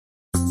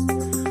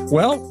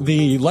Well,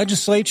 the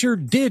legislature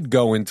did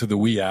go into the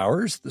wee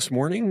hours this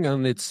morning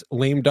on its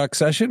lame duck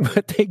session,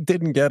 but they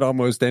didn't get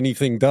almost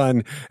anything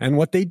done. And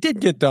what they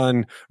did get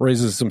done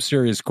raises some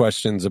serious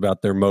questions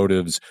about their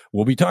motives.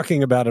 We'll be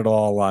talking about it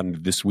all on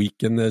This Week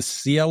in the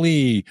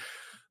CLE,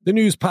 the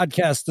news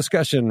podcast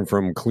discussion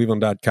from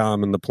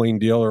Cleveland.com and The Plain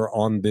Dealer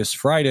on this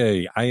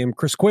Friday. I am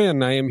Chris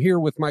Quinn. I am here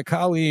with my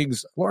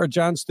colleagues, Laura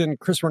Johnston,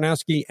 Chris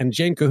Ranowski, and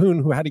Jane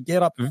Cahoon, who had to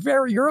get up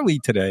very early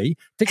today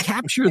to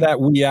capture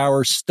that wee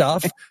hour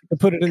stuff and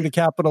put it into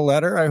capital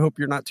letter. I hope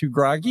you're not too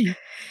groggy.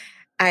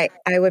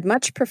 I would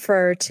much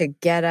prefer to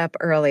get up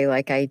early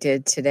like I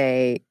did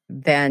today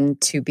than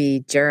to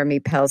be Jeremy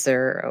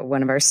Pelzer,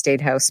 one of our State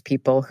House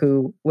people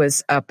who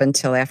was up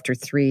until after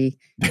 3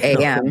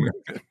 a.m.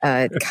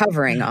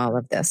 Covering all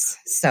of this.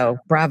 So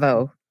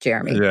bravo,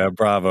 Jeremy. Yeah,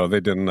 bravo.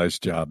 They did a nice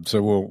job.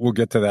 So we'll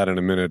get to that in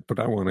a minute, but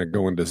I want to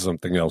go into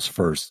something else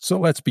first. So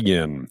let's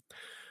begin.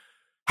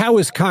 How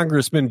is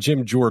Congressman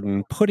Jim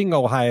Jordan putting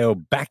Ohio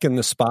back in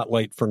the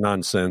spotlight for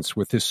nonsense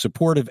with his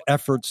supportive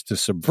efforts to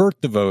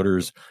subvert the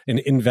voters and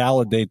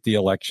invalidate the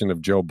election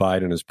of Joe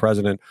Biden as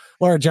president?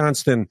 Laura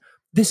Johnston,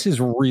 this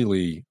is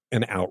really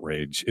an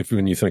outrage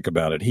when you think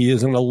about it. He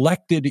is an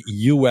elected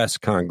U.S.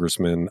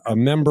 congressman, a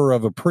member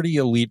of a pretty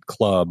elite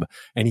club,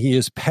 and he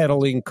is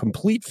peddling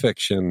complete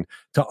fiction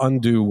to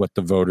undo what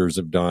the voters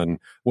have done.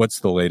 What's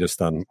the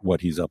latest on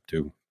what he's up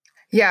to?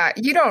 Yeah,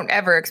 you don't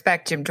ever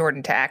expect Jim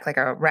Jordan to act like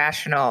a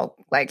rational,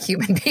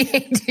 human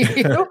being, do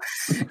you?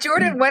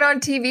 Jordan went on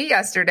TV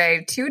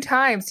yesterday 2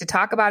 times to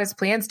talk about his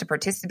plans to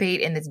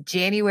participate in this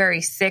January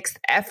 6th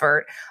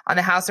effort on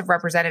the House of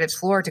Representatives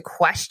floor to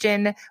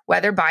question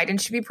whether Biden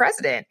should be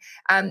president.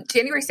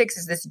 January 6th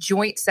is this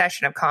joint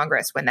session of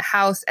Congress when the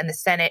House and the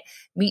Senate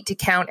meet to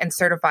count and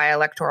certify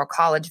electoral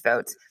college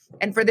votes.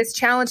 And for this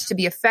challenge to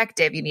be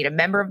effective, you need a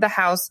member of the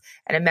House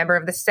and a member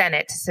of the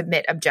Senate to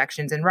submit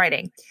objections in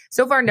writing.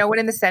 So far, no one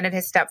in the Senate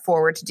has stepped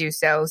forward to do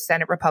so.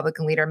 Senate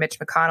Republican leader Mitch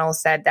McConnell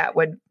said that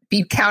would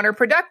be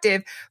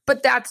counterproductive,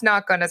 but that's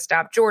not going to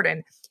stop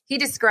Jordan. He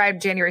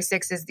described January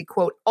 6th as the,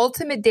 quote,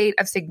 ultimate date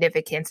of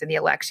significance in the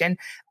election,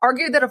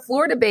 argued that a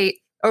floor debate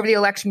over the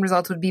election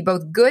results would be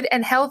both good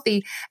and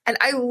healthy. And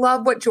I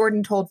love what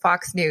Jordan told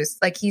Fox News,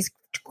 he's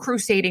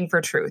crusading for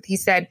truth. He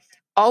said,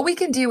 all we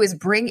can do is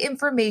bring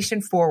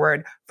information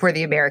forward for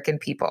the American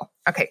people.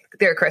 Okay,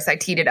 there, Chris, I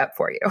teed it up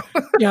for you.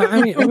 Yeah,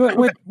 I mean,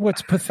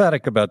 what's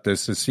pathetic about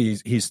this is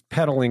he's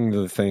peddling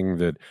the thing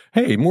that,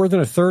 hey, more than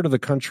a third of the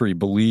country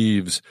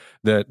believes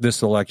that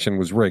this election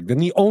was rigged. And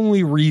the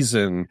only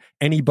reason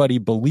anybody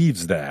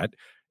believes that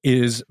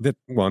is that,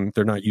 1,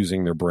 they're not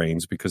using their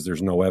brains because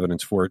there's no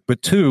evidence for it.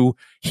 But 2,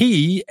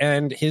 he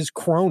and his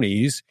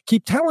cronies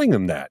keep telling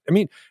them that. I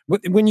mean,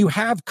 when you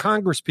have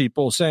Congress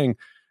people saying,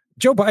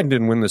 Joe Biden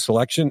didn't win this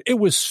election. It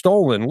was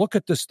stolen. Look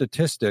at the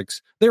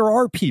statistics. There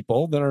are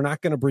people that are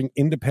not going to bring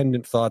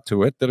independent thought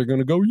to it, that are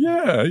going to go,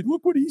 yeah,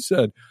 look what he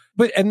said.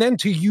 And then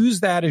to use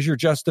that as your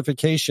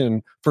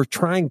justification for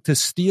trying to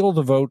steal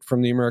the vote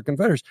from the American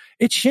voters,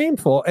 it's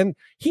shameful. And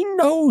he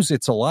knows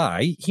it's a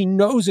lie. He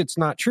knows it's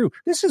not true.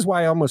 This is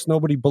why almost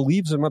nobody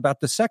believes him about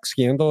the sex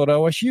scandal at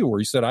OSU, where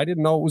he said, I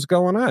didn't know what was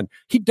going on.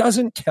 He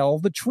doesn't tell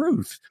the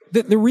truth.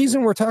 The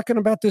reason we're talking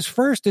about this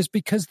first is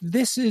because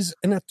this is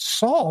an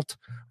assault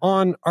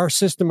on our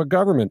system of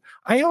government.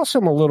 I also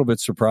am a little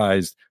bit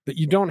surprised that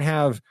you don't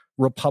have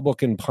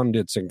Republican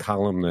pundits and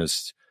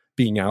columnists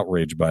being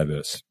outraged by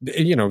this,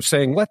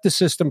 saying, let the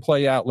system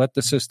play out, let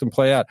the system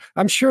play out.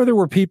 I'm sure there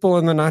were people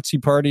in the Nazi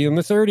Party in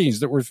the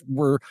 30s that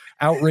were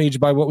outraged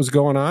by what was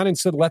going on and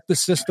said, let the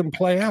system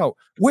play out.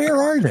 Where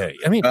are they?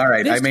 I mean, all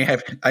right, I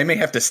may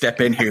have to step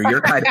in here.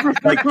 You're kind of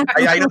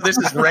I know this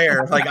is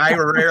rare. I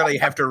rarely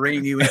have to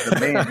rein you in. The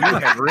man, you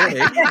have really.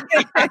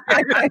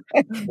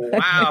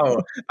 Wow.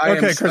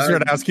 Okay, Chris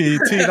Radowski,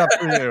 tee it up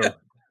for you.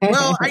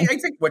 Well, I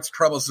think what's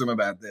troublesome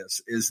about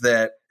this is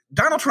that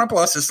Donald Trump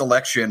lost this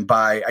election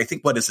by, I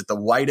think, the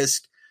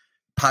widest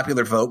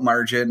popular vote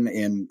margin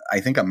in, I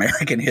think,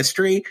 American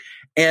history.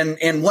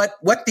 And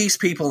what these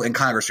people in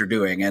Congress are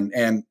doing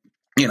and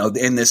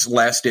in this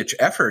last ditch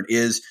effort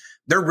is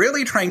they're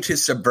really trying to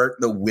subvert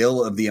the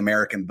will of the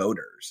American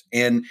voters.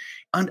 And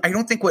I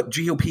don't think what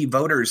GOP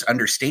voters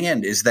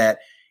understand is that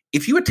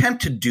if you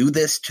attempt to do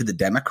this to the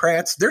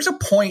Democrats, there's a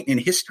point in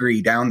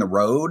history down the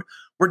road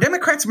where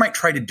Democrats might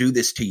try to do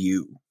this to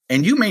you,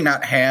 and you may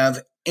not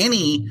have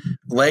any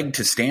leg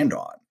to stand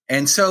on.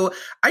 And so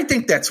I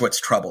think that's what's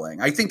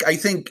troubling. I think,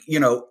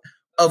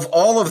 of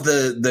all of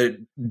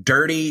the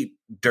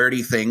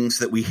dirty things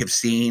that we have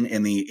seen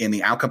in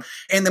the outcome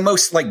and the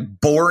most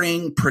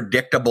boring,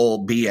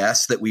 predictable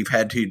BS that we've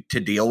had to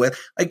deal with,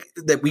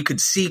 that we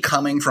could see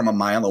coming from a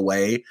mile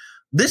away.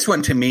 This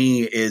one to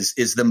me is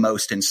the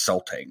most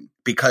insulting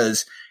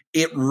because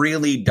it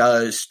really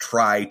does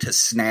try to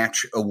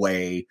snatch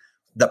away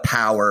the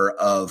power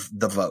of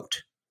the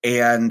vote.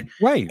 And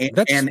right,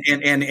 and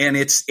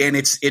it's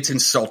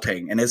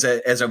insulting. And as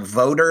a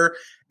voter,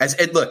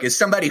 as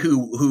somebody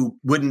who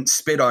wouldn't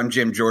spit on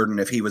Jim Jordan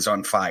if he was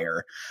on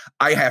fire,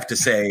 I have to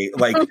say,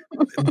 like,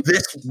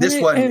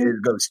 this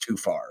one goes too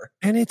far.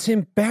 And it's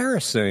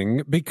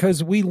embarrassing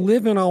because we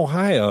live in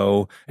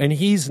Ohio, and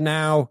he's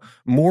now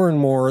more and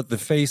more the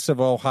face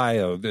of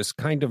Ohio, this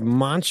kind of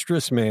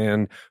monstrous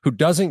man who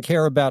doesn't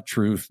care about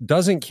truth,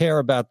 doesn't care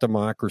about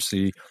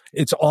democracy.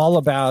 It's all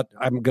about,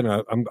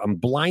 I'm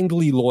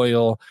blindly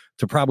loyal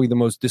to probably the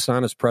most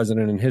dishonest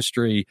president in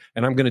history,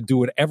 and I'm going to do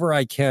whatever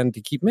I can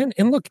to keep men.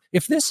 And look,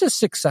 if this is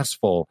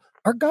successful,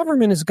 our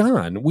government is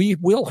gone. We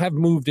will have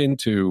moved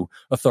into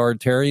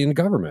authoritarian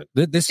government.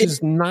 This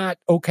is not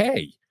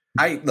okay.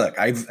 I've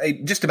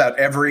just about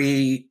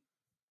every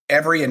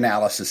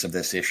analysis of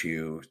this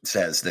issue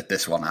says that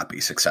this will not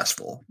be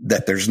successful,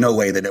 that there's no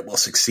way that it will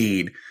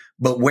succeed.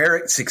 But where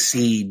it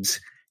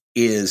succeeds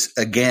is,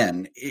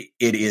 again,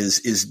 it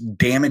is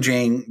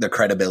damaging the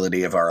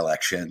credibility of our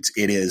elections.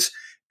 It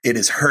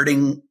is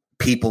hurting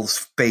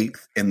people's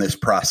faith in this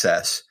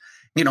process.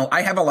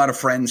 I have a lot of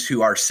friends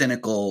who are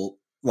cynical,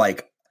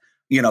 like,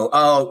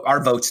 oh,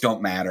 our votes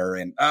don't matter.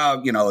 And,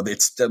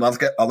 it's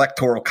the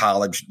electoral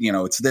college,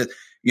 it's the,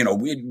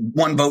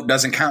 one vote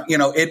doesn't count.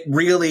 It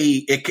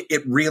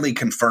really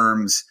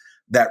confirms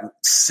that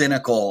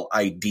cynical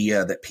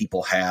idea that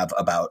people have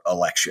about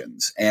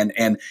elections. And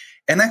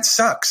that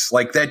sucks.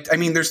 Like that. I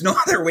mean, there's no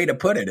other way to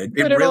put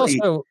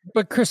it.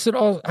 But Chris,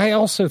 I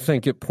also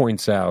think it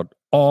points out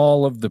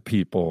all of the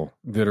people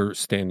that are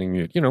standing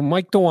mute.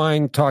 Mike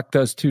DeWine talked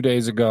to us 2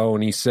 days ago,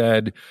 and he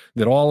said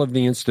that all of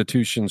the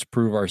institutions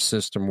prove our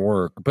system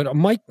work. But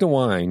Mike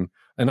DeWine,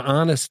 an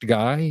honest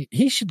guy,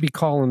 he should be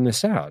calling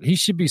this out. He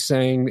should be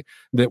saying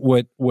that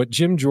what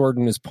Jim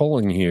Jordan is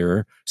pulling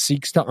here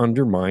seeks to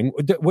undermine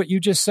what you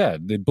just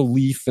said, the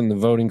belief in the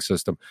voting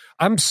system.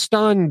 I'm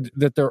stunned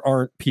that there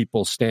aren't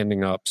people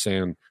standing up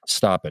saying,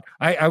 stop it.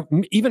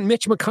 Even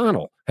Mitch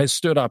McConnell has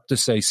stood up to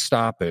say,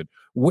 stop it.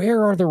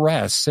 Where are the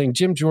rest saying,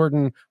 Jim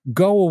Jordan,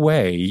 go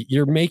away.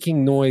 You're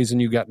making noise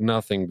and you got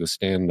nothing to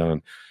stand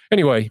on.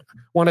 Anyway,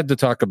 wanted to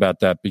talk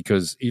about that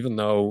because even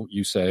though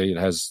you say it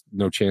has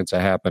no chance of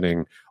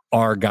happening,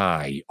 our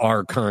guy,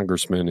 our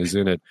congressman is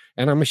in it.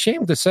 And I'm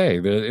ashamed to say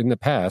that in the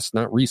past,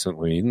 not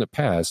recently, in the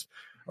past,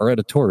 our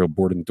editorial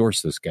board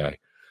endorsed this guy.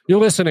 You're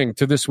listening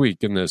to This Week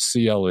in the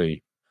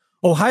CLE.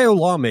 Ohio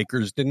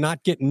lawmakers did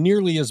not get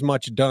nearly as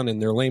much done in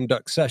their lame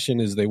duck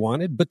session as they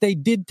wanted, but they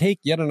did take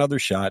yet another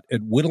shot at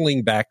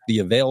whittling back the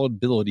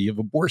availability of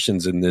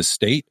abortions in this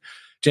state.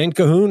 Jane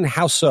Cahoon,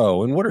 how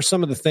so? And what are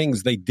some of the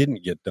things they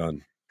didn't get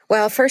done?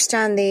 Well, first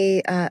on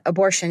the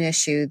abortion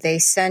issue, they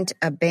sent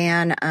a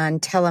ban on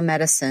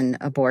telemedicine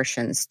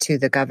abortions to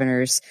the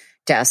governor's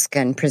desk,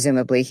 and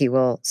presumably he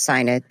will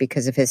sign it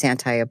because of his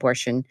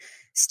anti-abortion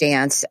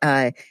stance.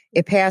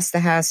 It passed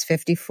the House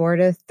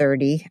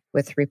 54-30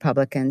 with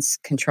Republicans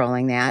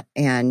controlling that,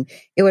 and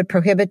it would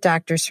prohibit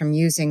doctors from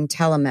using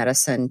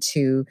telemedicine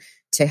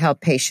to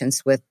help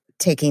patients with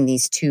taking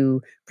these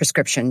two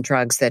prescription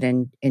drugs that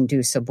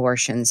induce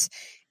abortions.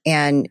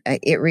 And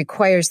it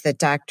requires that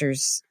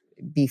doctors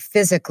be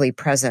physically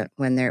present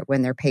when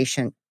their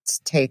patients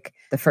take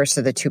the first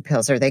of the two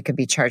pills, or they could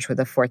be charged with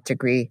a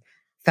 4th-degree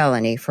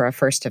felony for a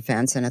first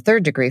offense and a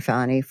 3rd-degree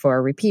felony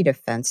for repeat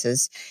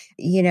offenses.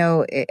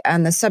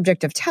 On the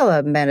subject of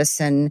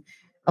telemedicine,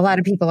 a lot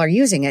of people are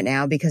using it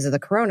now because of the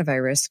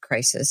coronavirus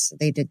crisis.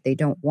 They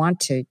don't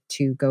want to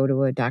go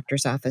to a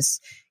doctor's office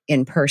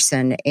in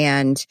person.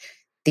 And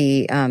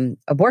the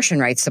abortion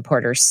rights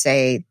supporters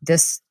say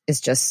this is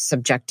just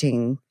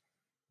subjecting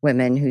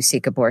women who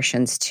seek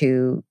abortions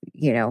to,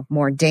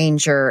 more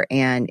danger.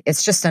 And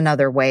it's just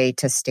another way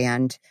to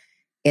stand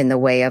in the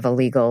way of a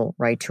legal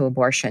right to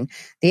abortion.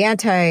 The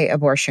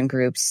anti-abortion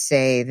groups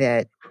say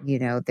that,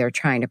 they're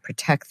trying to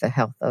protect the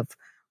health of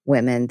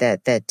women,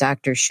 that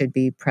doctors should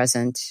be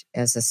present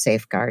as a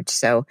safeguard.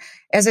 So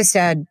as I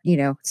said,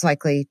 it's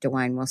likely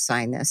DeWine will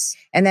sign this.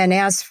 And then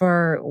as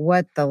for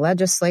what the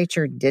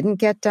legislature didn't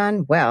get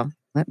done, well,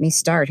 let me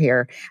start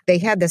here. They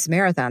had this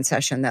marathon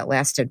session that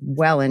lasted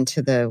well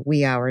into the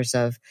wee hours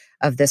of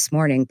this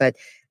morning, but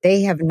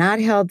they have not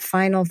held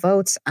final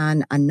votes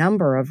on a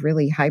number of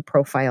really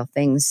high-profile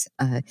things,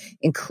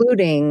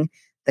 including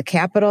the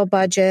capital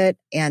budget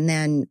and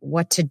then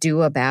what to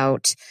do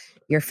about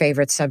your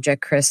favorite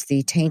subject, Chris,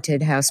 the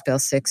tainted House Bill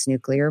 6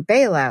 nuclear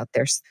bailout.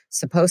 They're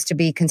supposed to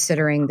be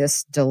considering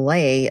this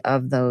delay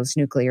of those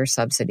nuclear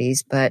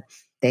subsidies, but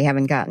they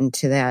haven't gotten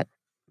to that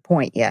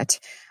point yet.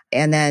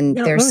 And then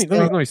there's...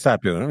 Let me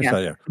stop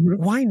you.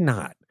 Why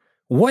not?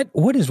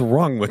 What is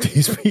wrong with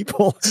these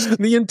people?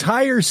 The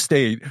entire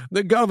state,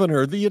 the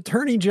governor, the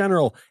attorney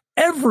general,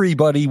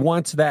 everybody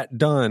wants that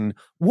done.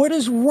 What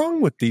is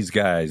wrong with these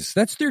guys?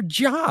 That's their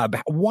job.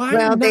 Why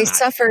not? They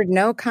suffered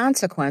no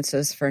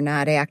consequences for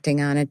not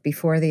acting on it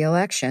before the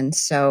election.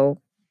 So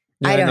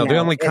I don't know. The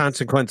only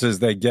consequences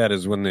they get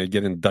is when they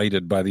get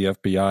indicted by the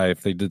FBI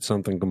if they did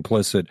something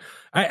complicit.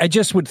 I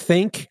just would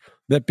think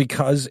that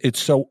because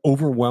it's so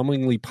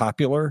overwhelmingly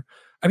popular,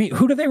 I mean,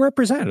 who do they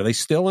represent? Are they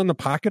still in the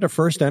pocket of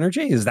First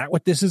Energy? Is that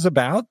what this is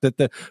about? That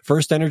the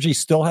First Energy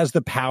still has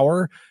the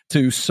power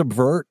to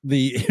subvert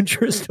the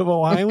interest of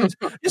Ohioans?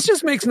 This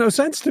just makes no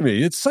sense to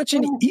me. It's such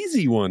an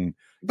easy one.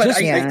 But just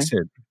fix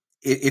it.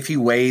 If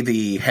you weigh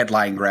the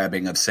headline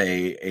grabbing of,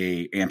 say,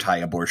 a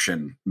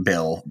anti-abortion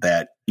bill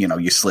that,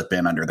 you slip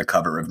in under the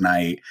cover of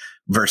night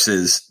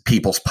versus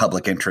people's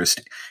public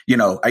interest,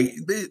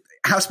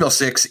 House Bill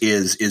 6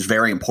 is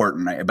very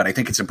important, but I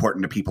think it's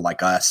important to people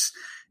like us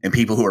and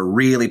people who are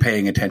really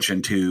paying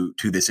attention to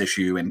this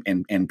issue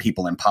and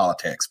people in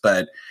politics.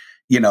 But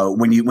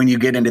when you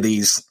get into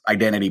these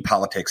identity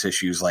politics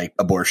issues like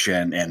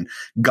abortion and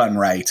gun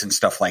rights and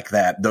stuff like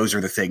that, those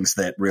are the things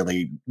that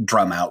really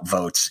drum out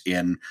votes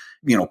in,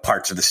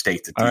 parts of the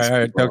state. That all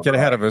right, don't get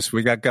ahead of us.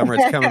 We got gun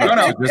rights coming up.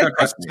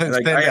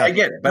 I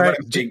get it. But, right.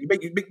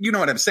 But you know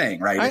what I'm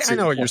saying, right? I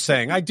know what you're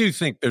saying. I do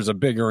think there's a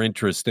bigger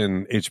interest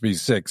in HB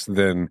 6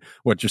 than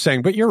what you're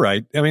saying, but you're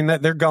right. I mean,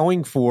 that they're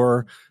going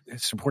for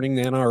supporting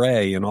the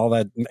NRA and all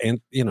that, and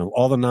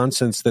all the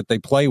nonsense that they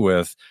play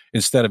with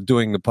instead of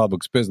doing the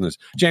public's business.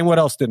 Jane, what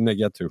else didn't they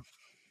get to?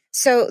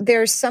 So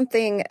there's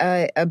something,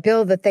 a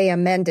bill that they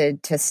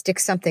amended to stick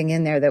something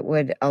in there that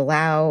would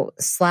allow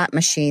slot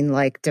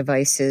machine-like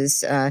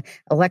devices,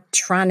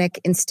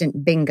 electronic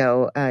instant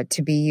bingo,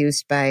 to be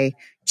used by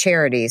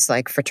charities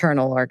like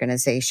fraternal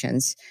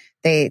organizations.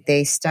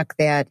 They stuck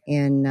that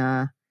in,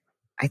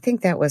 I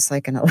think that was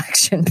like an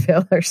election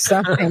bill or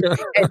something,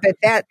 but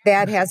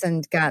that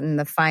hasn't gotten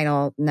the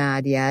final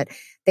nod yet.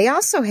 They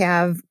also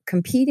have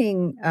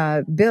competing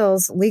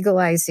bills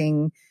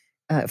legalizing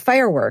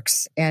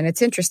fireworks. And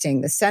it's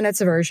interesting. The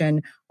Senate's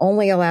version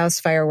only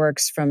allows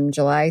fireworks from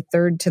July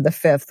 3rd to the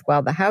 5th,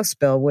 while the House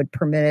bill would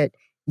permit it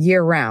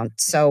year round.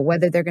 So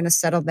whether they're going to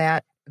settle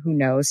that, who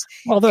knows?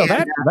 Although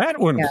that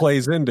one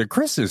plays into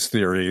Chris's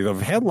theory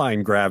of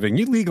headline grabbing.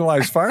 You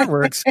legalize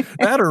fireworks,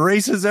 that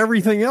erases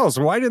everything else.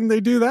 Why didn't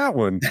they do that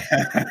one?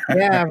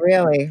 Yeah,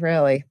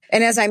 really.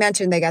 And as I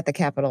mentioned, they got the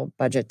capital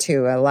budget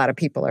too. A lot of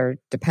people are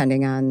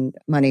depending on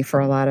money for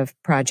a lot of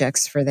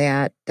projects for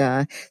that.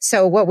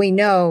 So what we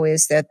know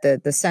is that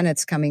the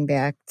Senate's coming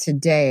back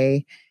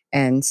today,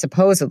 and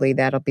supposedly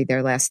that'll be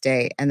their last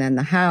day. And then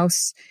the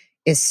House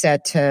is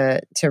set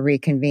to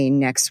reconvene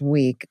next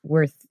week.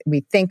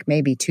 We think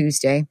maybe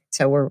Tuesday.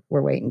 So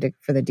we're waiting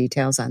for the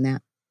details on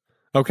that.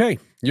 Okay.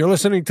 You're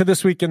listening to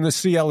This Week in the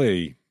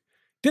CLE.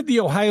 Did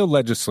the Ohio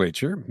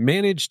legislature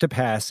manage to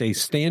pass a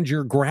stand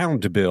your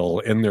ground bill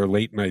in their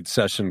late night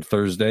session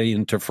Thursday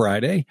into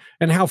Friday?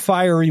 And how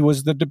fiery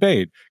was the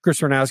debate?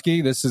 Chris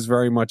Ranowski, this is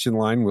very much in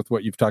line with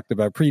what you've talked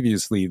about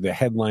previously, the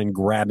headline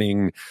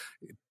grabbing,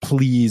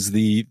 please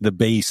the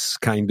base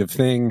kind of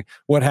thing.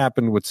 What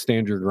happened with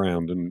stand your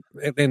ground?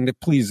 And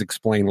please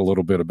explain a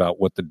little bit about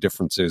what the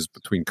difference is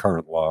between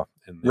current law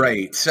and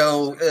right.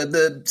 So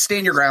the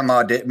stand your ground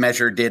law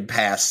measure did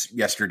pass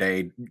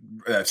yesterday,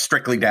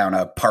 strictly down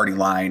a party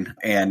line,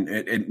 and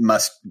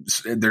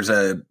there's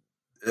a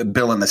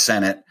bill in the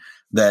Senate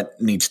that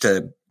needs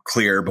to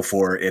clear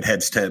before it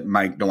heads to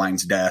Mike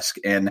DeWine's desk.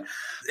 And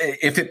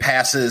if it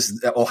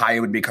passes,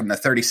 Ohio would become the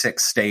 36th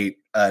state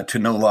to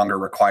no longer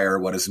require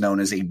what is known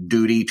as a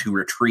duty to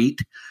retreat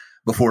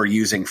before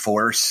using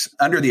force.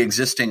 Under the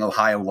existing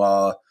Ohio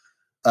law,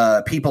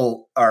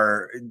 people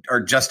are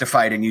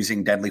justified in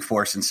using deadly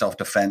force in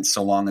self-defense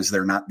so long as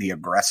they're not the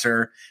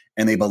aggressor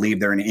and they believe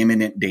they're in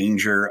imminent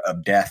danger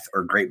of death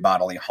or great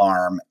bodily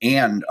harm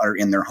and are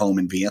in their home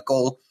and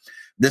vehicle.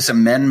 This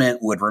amendment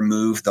would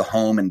remove the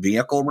home and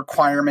vehicle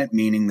requirement,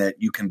 meaning that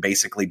you can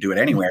basically do it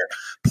anywhere.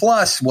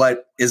 Plus,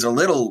 what is a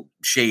little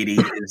shady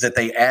is that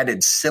they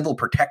added civil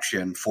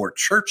protection for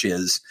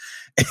churches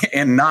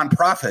and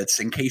nonprofits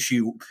in case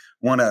you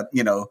want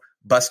to,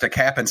 bust a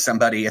cap in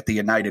somebody at the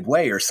United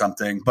Way or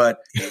something.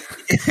 But,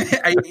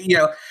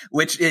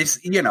 which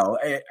is,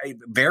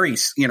 very,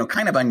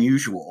 kind of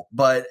unusual.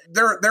 But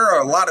there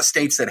are a lot of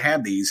states that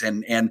have these.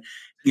 And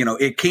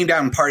it came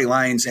down party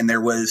lines, and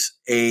there was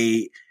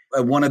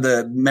one of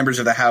the members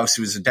of the House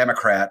who was a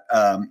Democrat,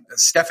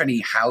 Stephanie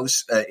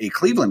House, a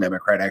Cleveland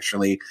Democrat,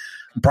 actually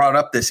brought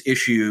up this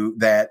issue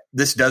that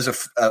this does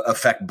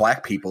affect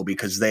Black people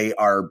because they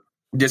are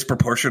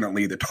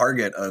disproportionately the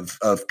target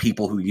of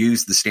people who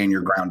use the stand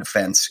your ground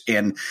defense.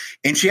 And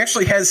she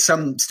actually has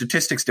some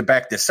statistics to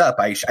back this up.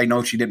 I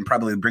know she didn't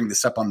probably bring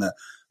this up on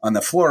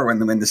the floor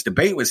when this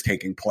debate was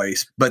taking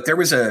place, but there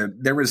was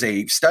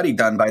a study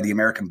done by the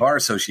American Bar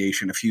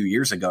Association a few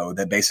years ago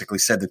that basically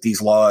said that these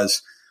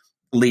laws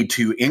lead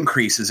to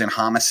increases in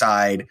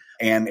homicide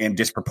and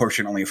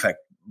disproportionately affect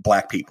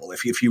Black people.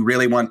 If you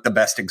really want the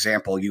best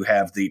example, you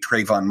have the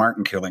Trayvon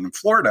Martin killing in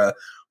Florida,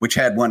 which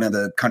had one of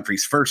the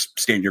country's first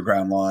stand your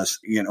ground laws,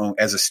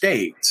 as a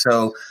state.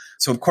 So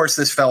of course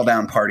this fell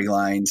down party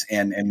lines,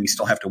 and we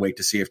still have to wait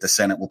to see if the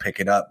Senate will pick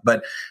it up.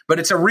 But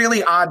it's a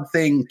really odd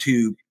thing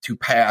to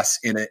pass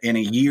in a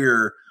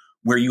year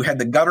where you had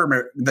the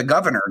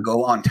governor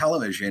go on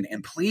television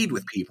and plead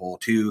with people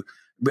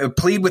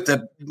plead with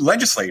the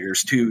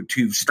legislators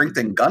to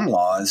strengthen gun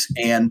laws.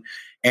 And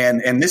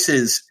And this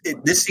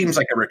seems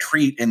like a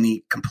retreat in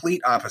the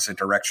complete opposite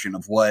direction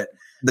of what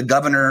the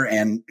governor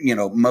and,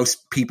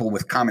 most people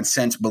with common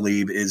sense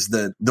believe is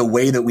the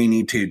way that we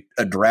need to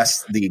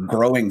address the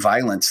growing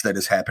violence that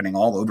is happening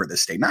all over the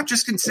state, not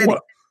just in city.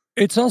 Well,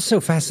 it's also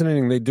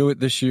fascinating they do it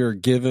this year,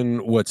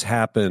 given what's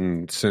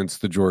happened since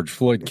the George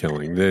Floyd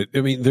killing.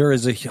 There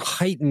is a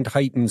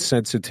heightened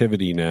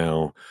sensitivity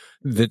now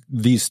that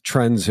these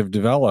trends have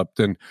developed.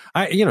 And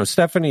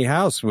Stephanie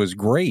House was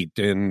great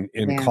in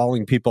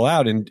calling people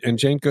out, and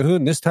Jane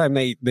Cahoon, this time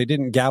they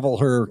didn't gavel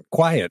her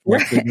quiet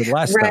like they did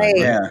last time.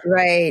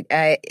 Right.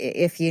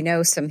 If you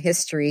know some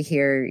history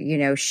here,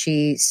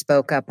 she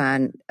spoke up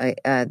on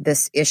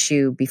this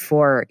issue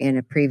before in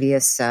a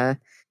previous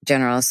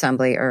General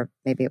Assembly, or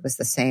maybe it was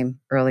the same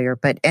earlier.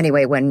 But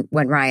anyway, when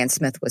Ryan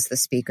Smith was the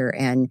speaker,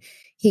 and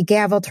he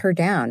gavelled her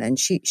down, and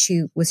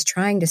she was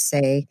trying to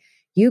say,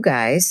 you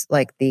guys,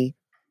 like the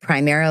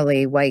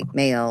primarily white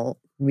male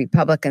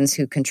Republicans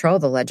who control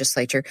the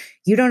legislature,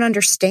 you don't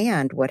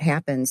understand what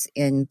happens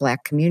in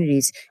Black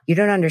communities. You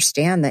don't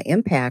understand the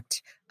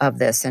impact of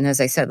this. And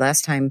as I said,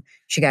 last time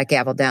she got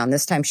gavelled down.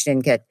 This time she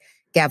didn't get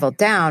gavelled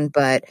down,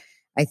 but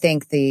I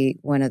think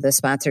one of the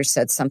sponsors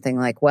said something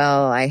like,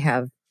 well, I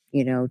have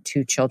 2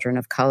 children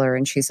of color.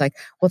 And she's like,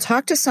 well,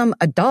 talk to some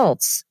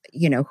adults,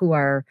 who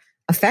are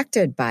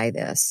affected by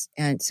this.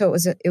 And so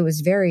it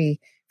was very,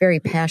 very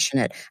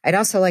passionate. I'd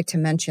also like to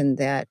mention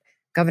that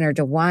Governor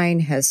DeWine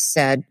has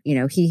said,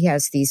 he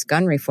has these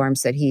gun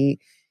reforms that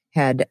he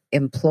had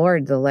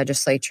implored the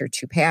legislature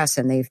to pass,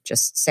 and they've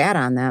just sat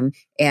on them.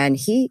 And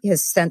he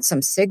has sent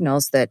some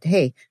signals that,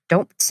 hey,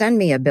 don't send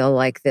me a bill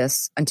like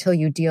this until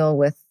you deal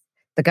with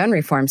the gun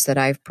reforms that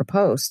I've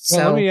proposed.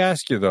 Well, let me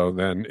ask you, though,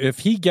 then, if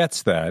he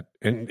gets that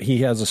and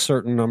he has a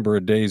certain number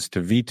of days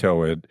to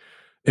veto it,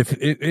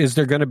 is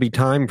there going to be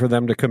time for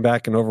them to come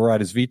back and override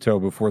his veto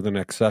before the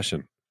next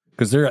session?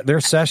 Because their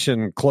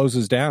session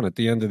closes down at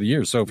the end of the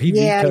year. So if he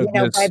vetoed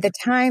this, by the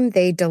time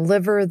they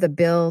deliver the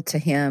bill to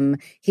him,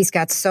 he's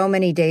got so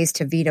many days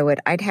to veto it.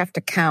 I'd have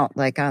to count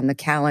like on the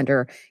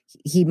calendar.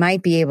 He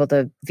might be able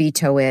to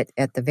veto it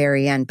at the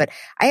very end. But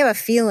I have a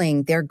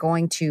feeling they're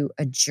going to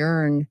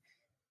adjourn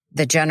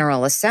the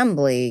General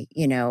Assembly,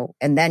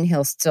 and then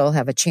he'll still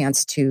have a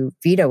chance to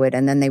veto it,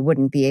 and then they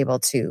wouldn't be able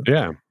to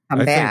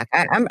come back.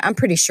 I'm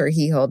pretty sure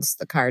he holds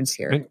the cards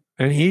here.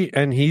 And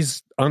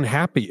he's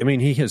unhappy.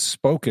 He has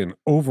spoken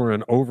over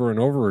and over and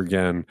over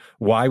again.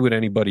 Why would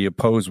anybody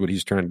oppose what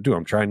he's trying to do?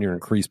 I'm trying to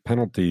increase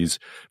penalties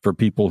for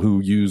people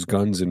who use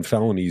guns and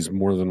felonies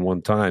more than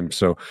one time.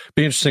 So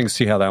be interesting to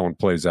see how that one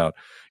plays out.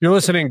 You're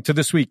listening to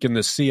This Week in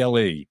the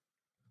CLE.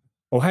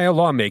 Ohio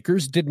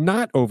lawmakers did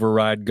not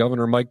override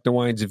Governor Mike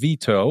DeWine's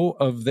veto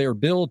of their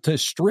bill to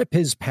strip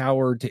his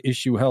power to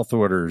issue health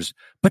orders,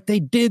 but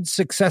they did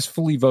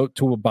successfully vote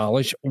to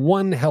abolish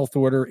one health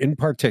order in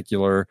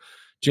particular.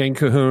 Jane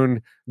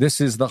Cahoon,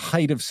 this is the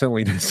height of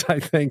silliness, I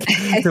think,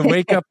 to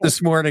wake up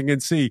this morning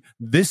and see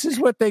this is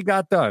what they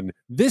got done.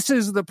 This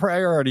is the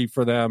priority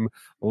for them.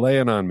 Lay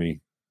it on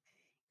me.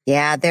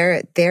 Yeah,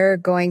 they're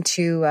going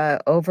to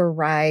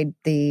override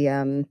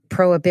the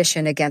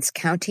prohibition against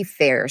county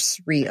fairs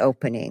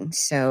reopening.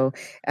 So,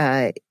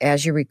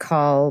 as you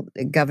recall,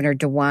 Governor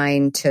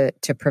DeWine,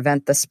 to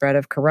prevent the spread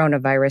of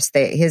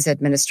coronavirus, his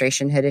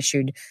administration had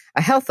issued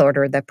a health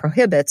order that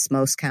prohibits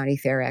most county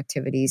fair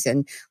activities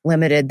and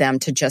limited them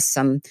to just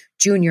some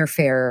junior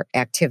fair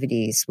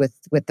activities, with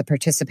the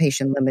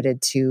participation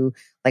limited to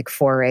like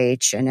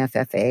 4-H and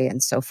FFA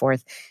and so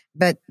forth.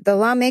 But the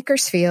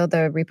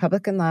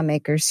Republican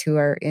lawmakers who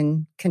are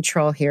in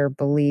control here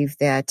believe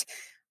that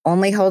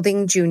only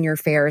holding junior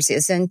fairs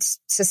isn't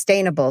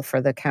sustainable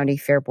for the county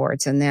fair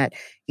boards, and that,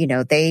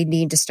 they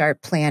need to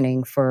start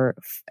planning for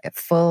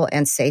full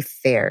and safe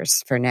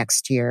fairs for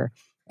next year.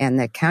 And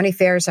the county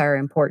fairs are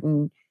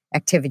important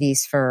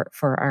activities for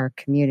our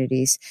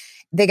communities.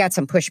 They got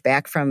some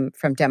pushback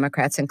from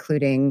Democrats,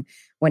 including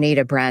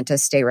Juanita Brent, a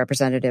state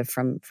representative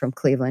from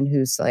Cleveland,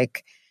 who's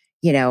like,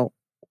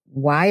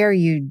 why are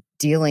you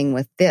dealing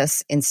with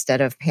this instead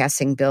of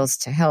passing bills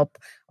to help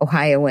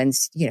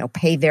Ohioans,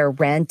 pay their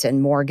rent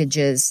and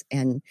mortgages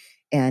and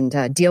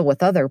deal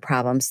with other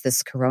problems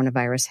this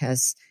coronavirus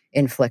has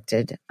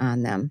inflicted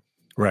on them?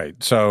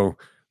 Right. So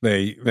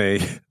they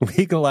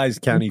legalize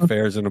county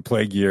fairs in a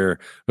plague year,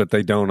 but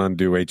they don't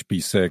undo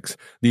HB 6.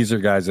 These are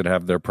guys that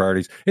have their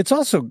priorities. It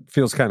also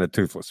feels kind of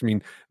toothless.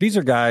 These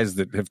are guys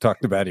that have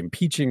talked about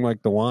impeaching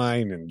Mike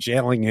DeWine and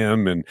jailing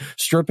him and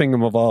stripping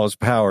him of all his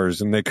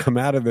powers, and they come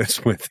out of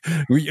this with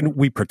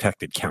we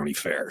protected county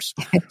fairs.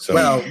 So,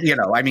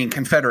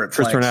 Confederate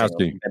flags have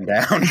been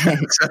down,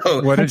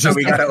 so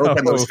we got to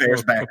open those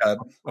fairs back up.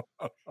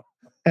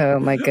 Oh,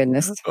 my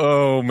goodness.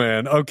 Oh,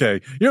 man.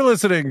 Okay. You're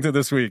listening to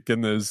This Week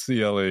in the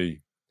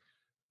CLE.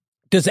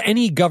 Does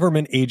any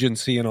government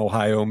agency in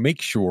Ohio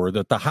make sure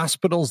that the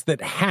hospitals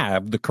that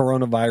have the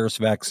coronavirus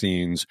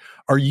vaccines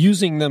are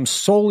using them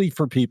solely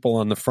for people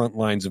on the front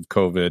lines of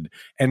COVID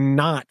and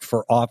not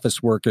for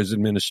office workers,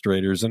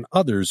 administrators, and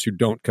others who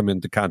don't come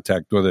into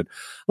contact with it?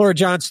 Laura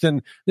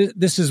Johnston,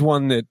 this is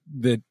one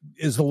that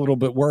is a little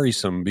bit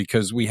worrisome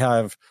because we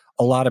have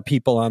a lot of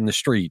people on the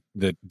street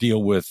that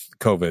deal with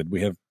COVID.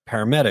 We have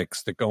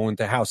paramedics that go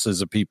into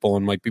houses of people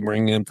and might be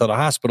bringing them to the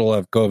hospital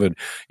have COVID.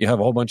 You have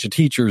a whole bunch of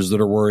teachers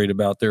that are worried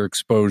about their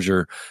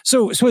exposure.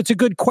 So it's a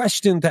good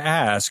question to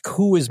ask.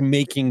 Who is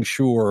making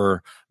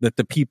sure that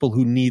the people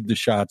who need the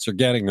shots are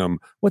getting them?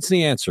 What's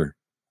the answer?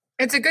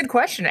 It's a good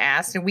question to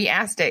ask, and we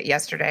asked it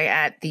yesterday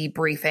at the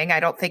briefing.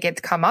 I don't think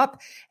it's come up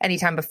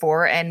anytime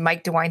before, and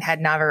Mike DeWine had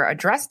never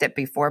addressed it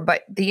before,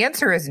 but the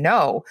answer is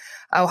no.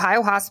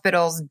 Ohio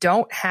hospitals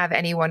don't have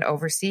anyone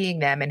overseeing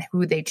them and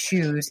who they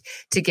choose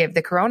to give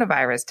the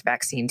coronavirus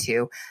vaccine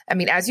to. I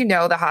mean, as you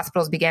know, the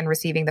hospitals began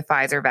receiving the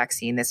Pfizer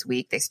vaccine this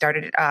week. They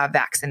started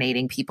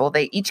vaccinating people.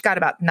 They each got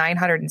about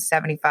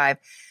 975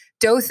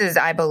 doses,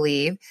 I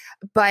believe.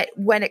 But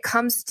when it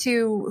comes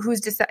to who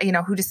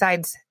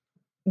decides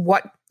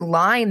what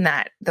line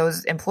that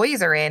those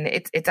employees are in,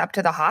 it's up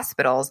to the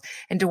hospitals.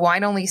 And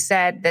DeWine only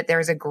said that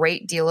there's a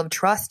great deal of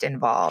trust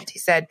involved. He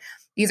said,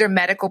 these are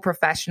medical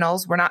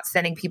professionals. We're not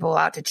sending people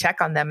out to check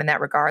on them in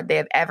that regard. They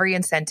have every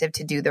incentive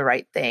to do the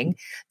right thing.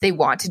 They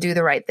want to do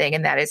the right thing,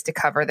 and that is to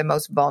cover the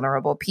most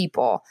vulnerable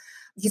people.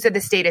 He said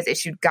the state has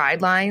issued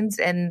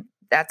guidelines, and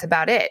that's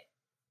about it.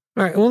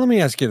 All right. Well, let me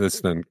ask you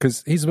this then,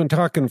 because he's been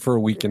talking for a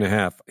week and a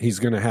half. He's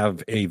going to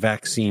have a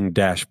vaccine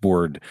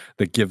dashboard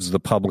that gives the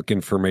public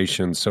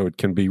information so it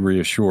can be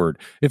reassured.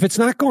 If it's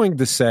not going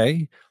to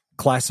say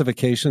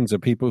classifications of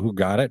people who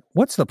got it,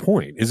 what's the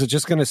point? Is it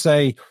just going to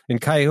say in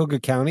Cuyahoga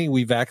County,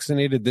 we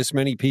vaccinated this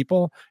many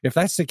people? If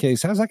that's the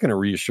case, how's that going to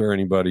reassure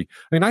anybody?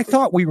 I mean, I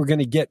thought we were going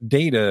to get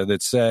data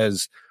that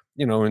says,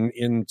 you know,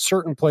 in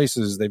certain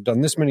places, they've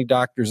done this many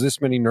doctors,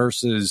 this many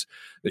nurses,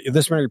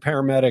 this many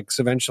paramedics,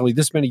 eventually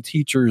this many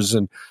teachers.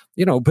 And,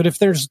 you know, but if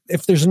there's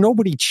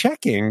nobody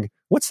checking,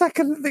 what's that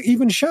going to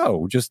even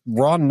show? Just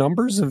raw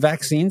numbers of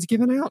vaccines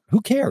given out? Who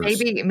cares?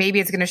 Maybe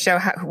it's going to show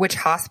which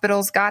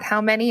hospitals got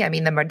how many. I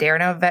mean, the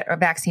Moderna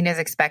vaccine is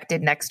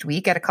expected next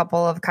week at a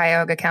couple of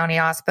Cuyahoga County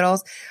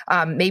hospitals.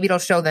 Maybe it'll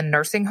show the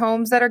nursing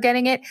homes that are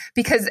getting it,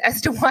 because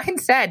as DeWine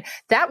said,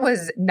 that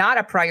was not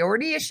a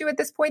priority issue at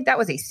this point. That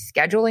was a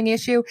scheduling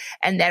issue,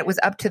 and that it was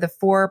up to the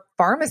 4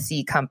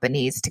 pharmacy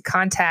companies to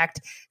contact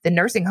the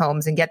nursing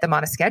homes and get them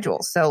on a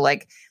schedule. So,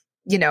 like,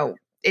 you know,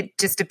 it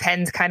just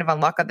depends kind of on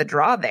luck of the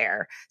draw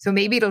there. So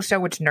maybe it'll show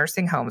which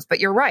nursing homes. But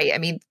you're right. I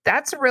mean,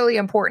 that's a really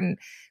important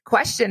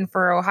question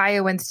for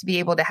Ohioans to be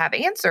able to have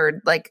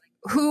answered. Like,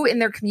 who in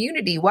their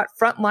community, what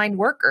frontline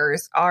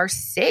workers are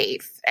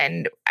safe?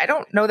 And I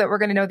don't know that we're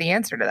going to know the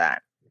answer to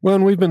that. Well,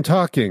 and we've been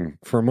talking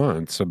for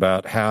months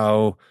about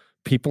how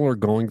people are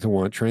going to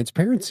want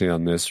transparency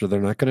on this, or they're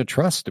not going to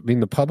trust. I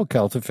mean, the public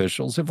health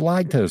officials have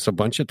lied to us a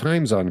bunch of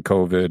times on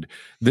COVID.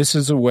 This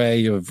is a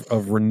way of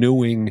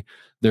renewing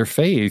their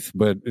faith,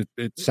 but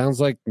it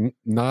sounds like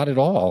not at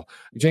all.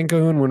 Jane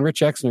Cahoon, when Rich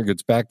Exner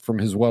gets back from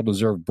his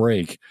well-deserved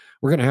break,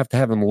 we're going to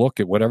have him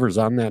look at whatever's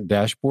on that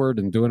dashboard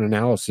and do an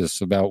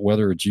analysis about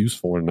whether it's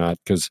useful or not,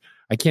 because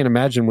I can't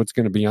imagine what's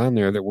going to be on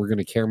there that we're going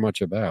to care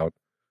much about.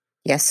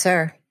 Yes,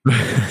 sir. Only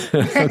if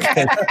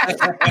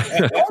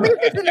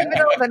it's in the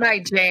middle of the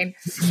night, Jane.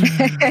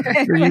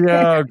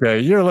 Yeah, okay.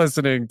 You're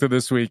listening to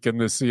This Week in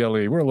the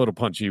CLE. We're a little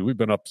punchy. We've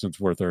been up since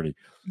 4:30.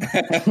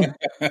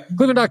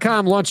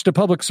 Cleveland.com launched a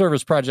public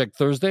service project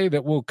Thursday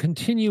that will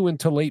continue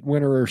into late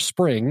winter or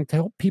spring to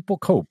help people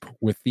cope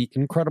with the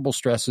incredible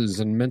stresses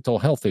and mental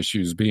health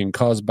issues being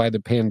caused by the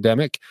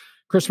pandemic.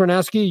 Chris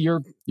Ranowski,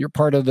 you're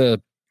part of the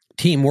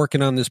team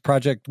working on this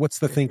project. What's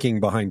the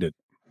thinking behind it?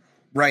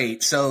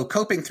 Right. So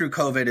Coping Through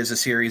COVID is a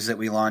series that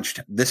we launched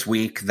this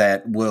week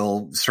that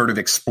will sort of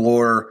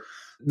explore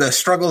the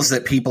struggles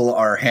that people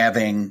are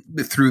having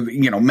through,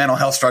 you know, mental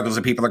health struggles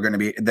that people are going to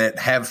be, they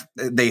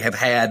have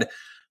had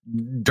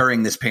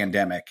during this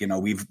pandemic. You know,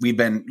 we've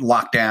been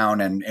locked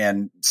down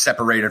and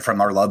separated from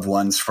our loved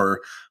ones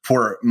for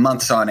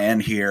months on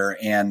end here.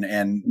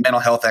 And mental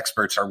health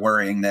experts are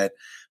worrying that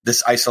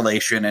this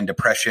isolation and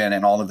depression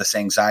and all of this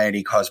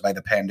anxiety caused by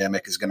the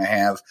pandemic is going to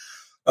have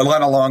a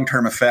lot of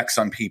long-term effects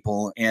on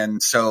people.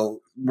 And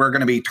so we're going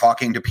to be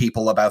talking to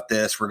people about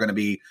this. We're going to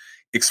be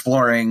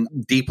exploring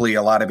deeply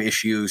a lot of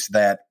issues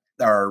that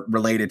are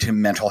related to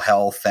mental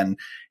health and,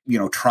 you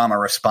know, trauma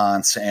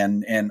response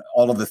and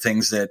all of the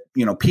things that,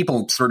 you know,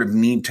 people sort of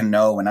need to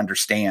know and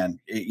understand.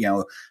 You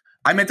know,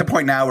 I'm at the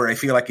point now where I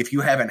feel like if you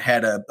haven't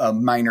had a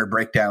minor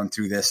breakdown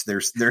through this,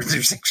 there's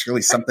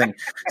actually something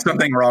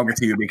wrong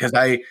with you, because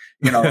early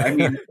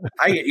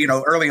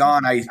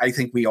on, I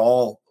think we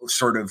all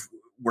sort of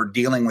were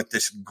dealing with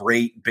this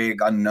great big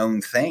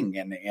unknown thing.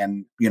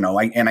 And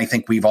I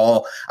think we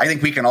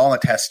can all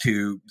attest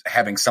to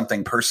having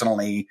something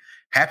personally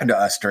happen to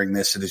us during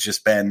this that has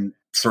just been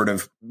sort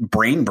of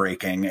brain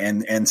breaking.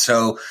 And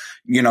so,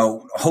 you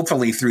know,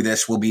 hopefully through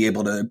this, we'll be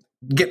able to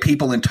get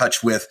people in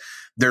touch with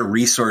their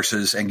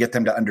resources and get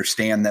them to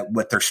understand that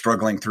what they're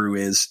struggling through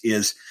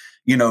is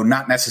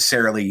not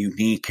necessarily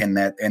unique, and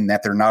that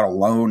they're not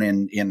alone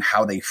in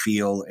how they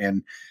feel,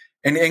 and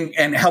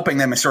helping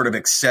them sort of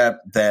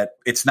accept that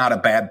it's not a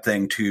bad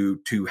thing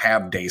to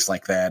have days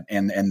like that,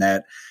 and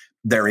that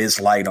there is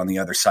light on the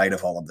other side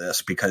of all of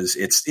this, because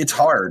it's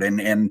hard.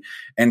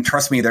 And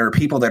trust me, there are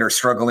people that are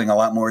struggling a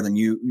lot more than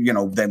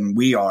than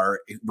we are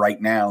right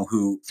now,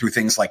 who through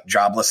things like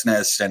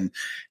joblessness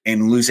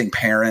and losing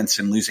parents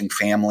and losing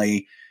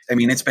family. I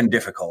mean, it's been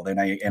difficult, and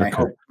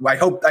I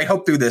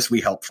hope through this we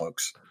help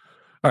folks.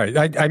 All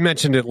right. I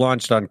mentioned it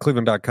launched on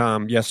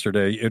Cleveland.com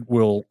yesterday. It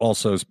will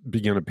also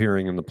begin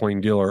appearing in the Plain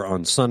Dealer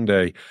on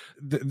Sunday.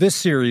 This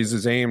series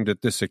is aimed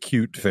at this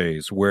acute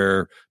phase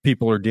where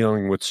people are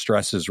dealing with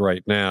stresses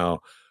right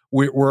now.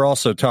 We're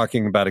also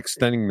talking about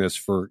extending this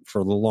for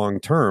the long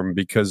term,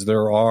 because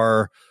there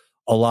are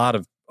a lot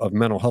of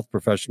mental health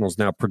professionals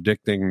now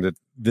predicting that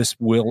this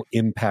will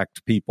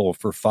impact people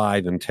for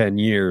 5 and 10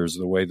 years,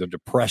 the way the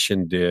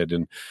Depression did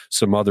and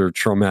some other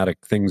traumatic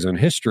things in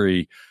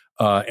history.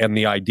 And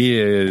the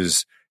idea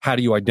is, how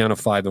do you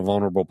identify the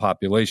vulnerable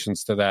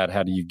populations to that?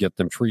 How do you get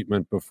them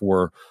treatment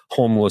before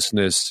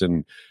homelessness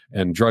and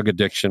drug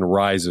addiction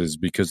rises?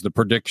 Because the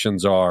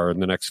predictions are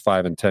in the next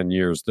 5 and 10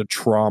 years, the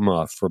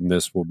trauma from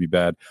this will be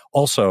bad.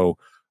 Also,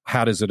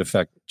 how does it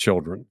affect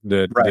children?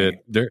 That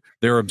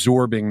they're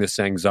absorbing this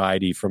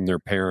anxiety from their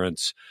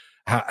parents.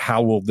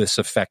 How will this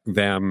affect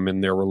them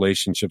and their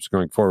relationships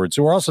going forward?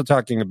 So we're also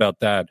talking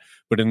about that.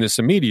 But in this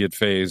immediate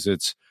phase,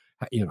 it's,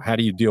 how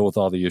do you deal with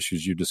all the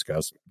issues you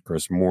discussed,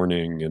 Chris?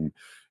 Mourning and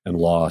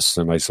loss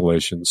and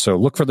isolation. So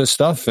look for this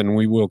stuff, and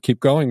we will keep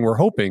going. We're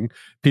hoping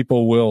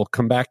people will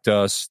come back to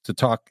us to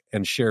talk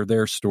and share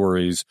their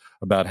stories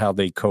about how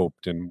they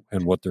coped and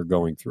what they're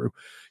going through.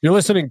 You're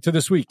listening to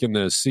This Week in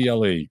the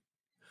CLE.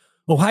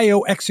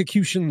 Ohio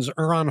executions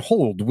are on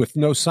hold with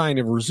no sign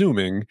of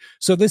resuming,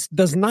 so this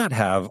does not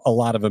have a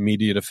lot of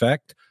immediate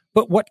effect.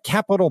 But what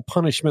capital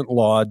punishment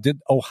law did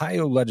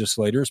Ohio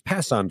legislators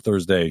pass on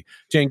Thursday?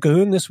 Jane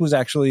Cahoon, this was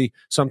actually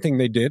something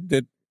they did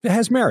that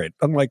has merit,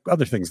 unlike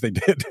other things they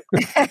did.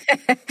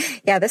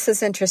 Yeah, this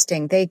is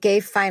interesting. They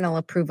gave final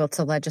approval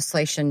to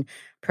legislation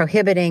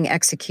prohibiting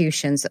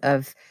executions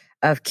of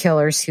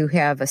killers who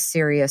have a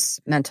serious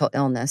mental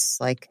illness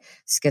like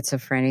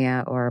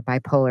schizophrenia or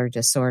bipolar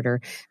disorder.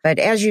 But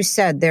as you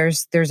said,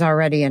 there's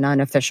already an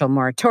unofficial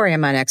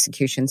moratorium on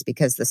executions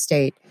because the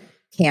state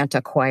can't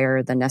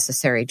acquire the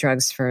necessary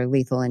drugs for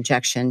lethal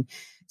injection.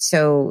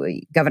 So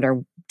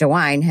Governor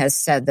DeWine has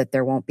said that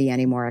there won't be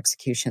any more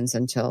executions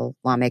until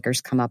lawmakers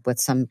come up with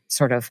some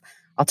sort of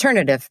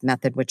alternative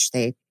method, which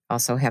they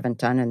also haven't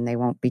done and they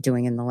won't be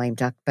doing in the lame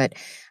duck. But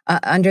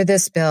under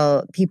this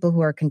bill, people who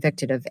are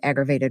convicted of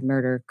aggravated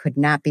murder could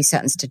not be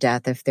sentenced to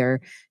death if they're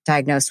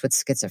diagnosed with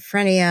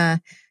schizophrenia,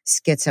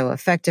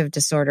 schizoaffective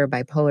disorder,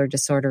 bipolar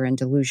disorder, and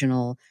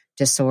delusional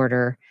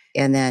disorder.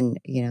 And then,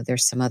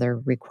 there's some other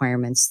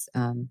requirements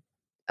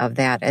of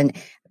that.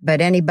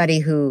 But anybody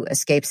who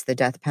escapes the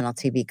death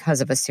penalty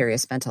because of a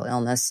serious mental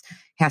illness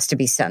has to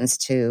be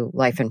sentenced to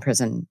life in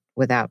prison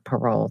without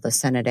parole. The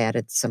Senate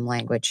added some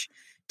language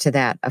to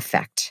that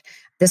effect.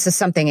 This is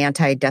something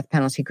anti-death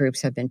penalty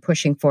groups have been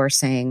pushing for,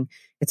 saying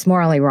it's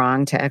morally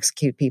wrong to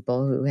execute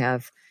people who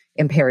have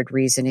impaired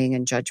reasoning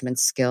and judgment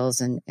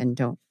skills and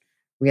don't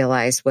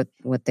realize what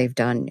they've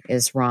done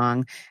is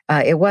wrong.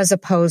 It was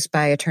opposed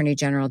by Attorney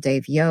General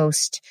Dave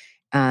Yost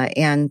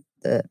and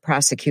the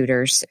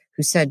prosecutors,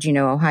 who said,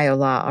 Ohio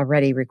law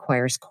already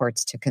requires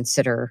courts to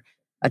consider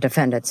a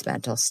defendant's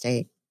mental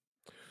state.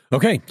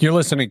 Okay, you're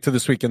listening to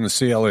This Week in the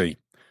CLE.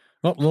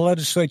 Well, the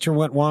legislature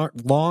went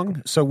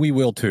long, so we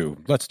will too.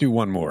 Let's do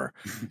one more.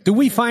 Do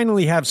we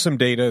finally have some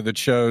data that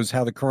shows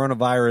how the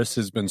coronavirus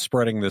has been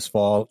spreading this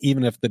fall,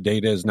 even if the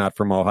data is not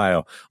from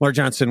Ohio? Laura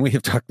Johnson, we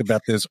have talked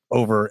about this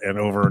over and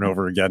over and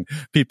over again.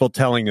 People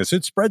telling us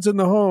it spreads in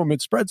the home,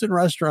 it spreads in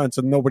restaurants,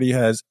 and nobody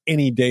has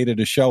any data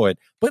to show it.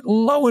 But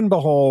lo and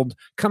behold,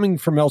 coming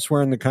from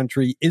elsewhere in the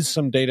country is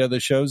some data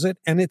that shows it,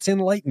 and it's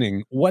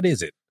enlightening. What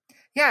is it?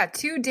 Yeah,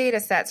 2 data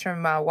sets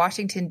from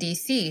Washington,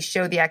 D.C.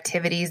 show the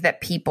activities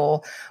that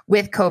people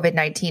with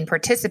COVID-19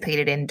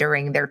 participated in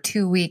during their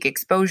 2-week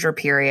exposure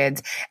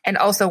periods, and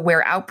also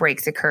where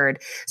outbreaks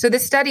occurred. So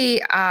this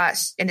study, and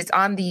it's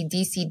on the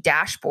D.C.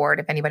 dashboard,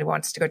 if anybody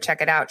wants to go check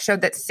it out,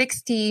 showed that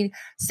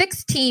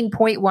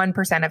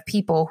 16.1% of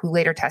people who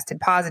later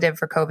tested positive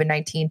for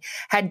COVID-19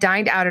 had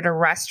dined out at a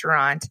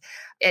restaurant.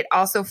 It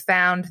also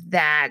found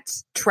that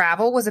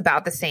travel was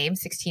about the same,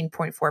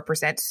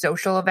 16.4%,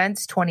 social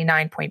events,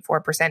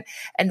 29.4%,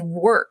 and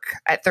work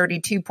at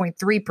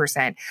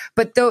 32.3%.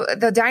 But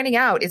the dining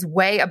out is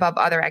way above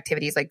other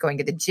activities like going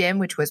to the gym,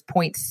 which was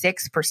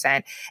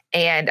 0.6%,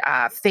 and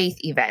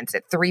faith events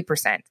at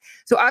 3%.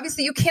 So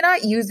obviously you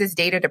cannot use this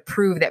data to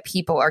prove that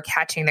people are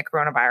catching the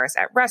coronavirus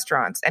at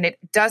restaurants. And it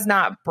does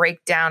not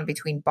break down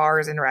between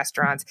bars and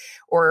restaurants,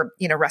 or,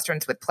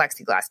 restaurants with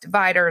plexiglass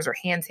dividers or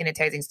hand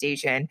sanitizing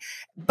station.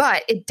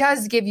 But it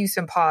does give you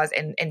some pause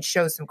and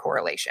show some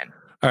correlation.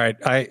 All right.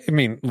 I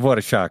mean, what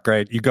a shock,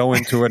 right? You go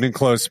into an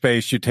enclosed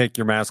space, you take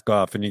your mask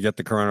off, and you get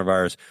the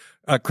coronavirus.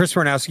 Chris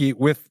Warnowski,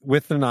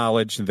 with the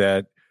knowledge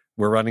that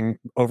we're running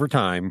over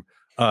time,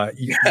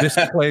 this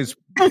plays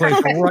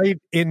right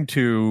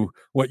into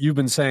what you've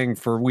been saying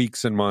for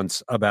weeks and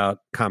months about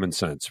common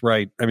sense,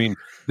 right? I mean,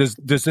 does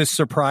this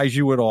surprise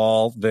you at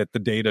all that the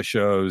data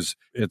shows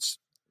it's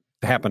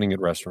happening at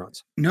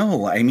restaurants?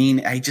 No, I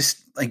mean, I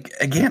just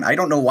again, I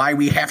don't know why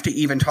we have to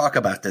even talk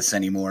about this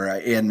anymore,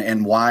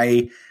 and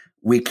why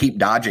we keep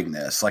dodging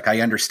this. Like,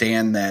 I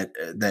understand that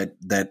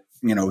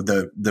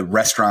the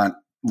restaurant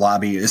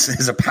lobby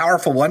is a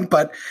powerful one,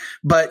 but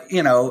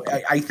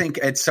I think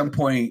at some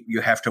point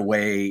you have to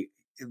weigh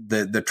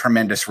the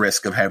tremendous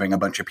risk of having a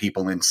bunch of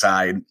people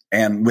inside,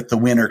 and with the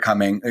winter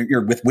coming,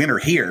 or with winter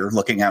here,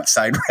 looking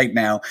outside right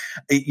now,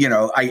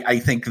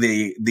 I think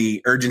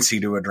the urgency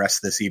to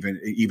address this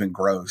even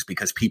grows,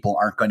 because people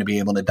aren't going to be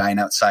able to dine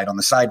outside on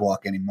the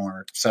sidewalk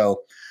anymore.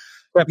 So,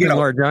 except in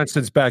Laura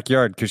Johnston's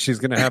backyard, because she's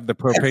going to have the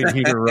propane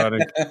heater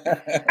running.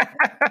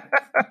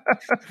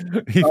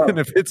 Even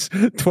if it's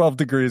 12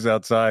 degrees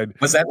outside.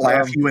 Was that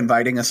laugh you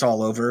inviting us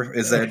all over?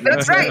 Is that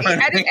That's right.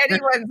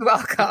 Anyone's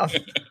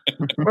welcome.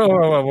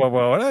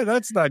 Whoa.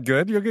 That's not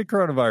good. You'll get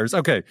coronavirus.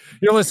 Okay.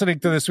 You're listening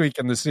to This Week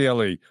in the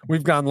CLE.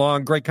 We've gone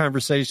long. Great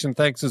conversation.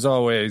 Thanks as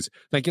always.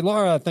 Thank you,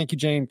 Laura. Thank you,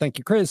 Jane. Thank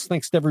you, Chris.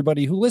 Thanks to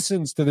everybody who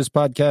listens to this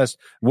podcast.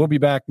 We'll be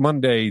back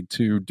Monday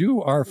to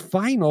do our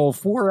final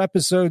 4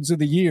 episodes of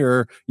the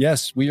year.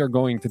 Yes, we are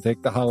going to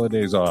take the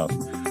holidays off.